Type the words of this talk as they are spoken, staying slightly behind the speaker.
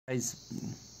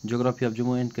Geography of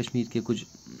Jammu and Kashmir के कुछ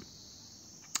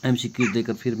MCQs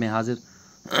देकर फिर मैं हाजिर।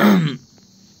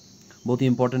 बहुत ही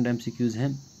इंपॉर्टेंट MCQs हैं,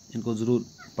 इनको ज़रूर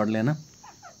पढ़ लेना।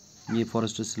 ये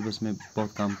फॉरेस्टर सिलेबस में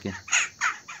बहुत काम के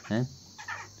हैं।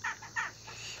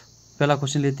 पहला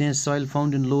क्वेश्चन लेते हैं। Soil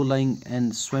found in low lying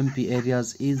and swampy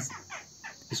areas is,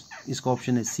 इसका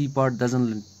ऑप्शन है C part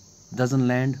dozen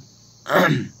land.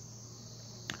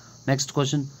 Next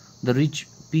question, the rich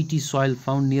peaty soil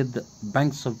found near the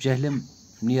banks of Jhelum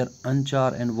near Anchar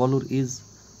and Vellore is,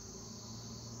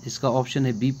 इसका option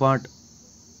है B part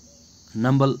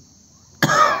Nambol.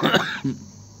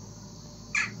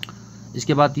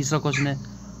 इसके बाद तीसरा question है,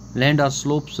 land और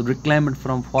slopes reclaimed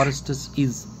from forests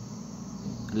is,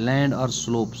 land और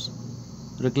slopes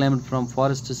reclaimed from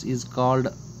forests is called,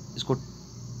 इसको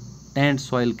stand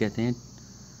soil कहते हैं।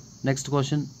 Next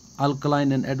question,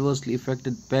 alkaline and adversely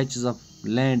affected patches of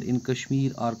land in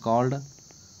Kashmir are called,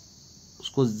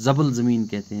 उसको जबल जमीन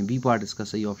कहते हैं। बी पार्ट इसका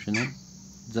सही ऑप्शन है,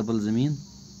 जबल जमीन।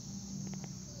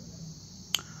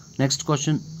 Next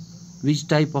question, which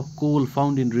type of coal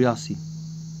found in Reasi,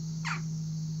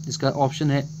 इसका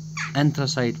ऑप्शन है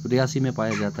एंथ्रासाइट, रियासी में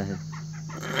पाया जाता है।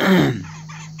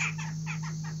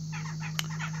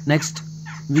 Next,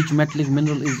 which metallic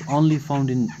mineral is only found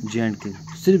in J&K,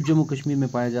 सिर्फ जम्मू कश्मीर में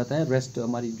पाया जाता है, रेस्ट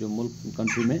हमारी जो मुल्क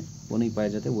कंट्री में वो नहीं पाया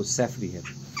जाता है, वो सैफरी है।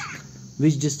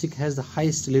 Which district has the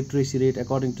highest literacy rate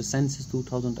according to census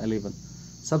 2011,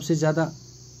 सबसे ज़्यादा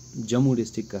जम्मू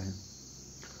डिस्ट्रिक्ट का है।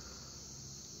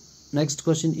 Next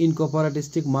question, in कोपवारा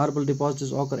district marble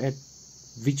deposits occur eight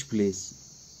which place,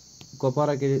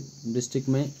 कोपवारा के डिस्ट्रिक्ट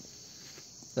में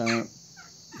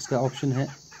इसका ऑप्शन है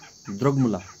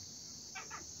द्रोगमुला,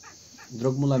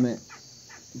 द्रोगमुला में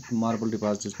मार्बल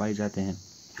डिपॉजिट्स पाए जाते हैं।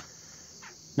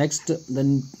 Next,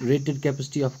 the rated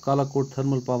capacity of Kalakot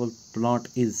thermal power plant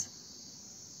is,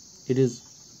 it is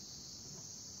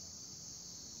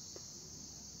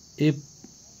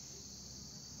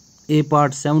a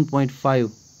part 7.5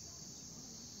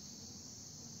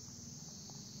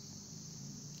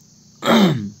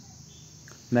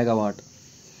 megawatt.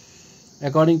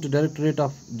 According to Directorate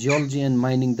of Geology and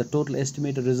Mining, the total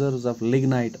estimated reserves of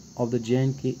lignite of the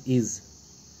J&K is,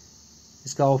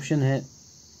 इसका option है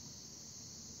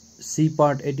C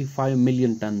part 85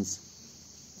 million turns.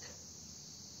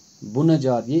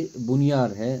 बुनाजार, ये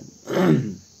बुनियार है।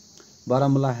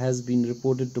 Baramulla has been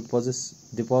reported to possess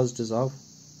deposits of,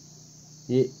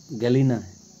 ये Galina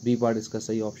है। B part इसका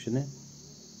सही option है,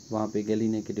 वहाँ पे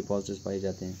गैलिना के डिपॉजिट्स पाए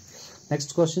जाते हैं।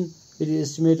 Next question, it is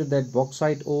estimated that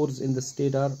bauxite ores in the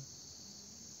state are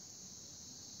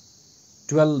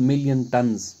 12 million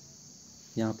turns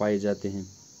यहाँ पाए जाते हैं।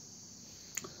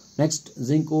 Next,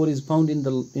 zinc ore is found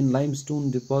in limestone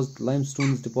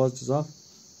deposits of,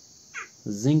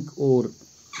 zinc ore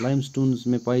limestones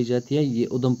में पाई जाती है, ये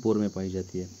उधमपुर में पाई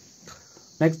जाती है।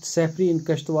 Next, saffron in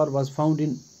Kashtwar was found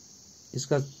in,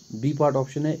 इसका बी पार्ट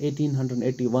ऑप्शन है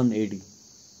 1881 AD,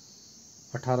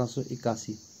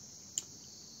 1881।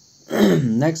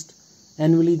 Next,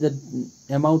 annually the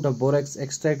amount of borax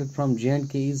extracted from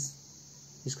J&K is,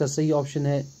 इसका सही ऑप्शन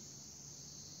है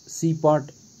सी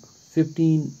पार्ट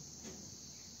 15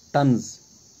 टन्स।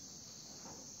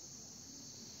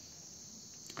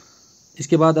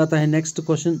 इसके बाद आता है next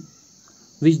question,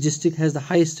 which district has the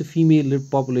highest female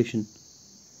population,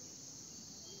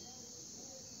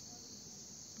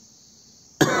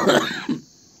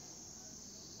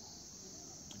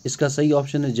 इसका सही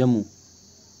ऑप्शन है Jammu.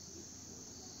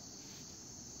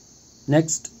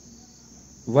 Next,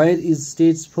 where is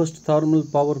states first thermal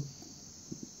power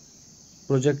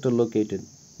project located,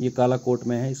 ये कालाकोट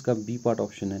में है, इसका बी पार्ट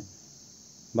ऑप्शन है,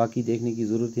 बाकी देखने की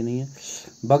ज़रूरत ही नहीं है।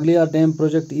 Baglihar dam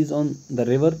project is on the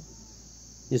river,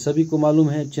 ये सभी को मालूम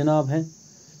है, चिनाब है।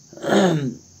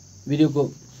 वीडियो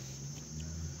को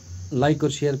लाइक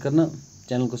और शेयर करना,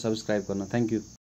 चैनल को सब्सक्राइब करना। Thank you.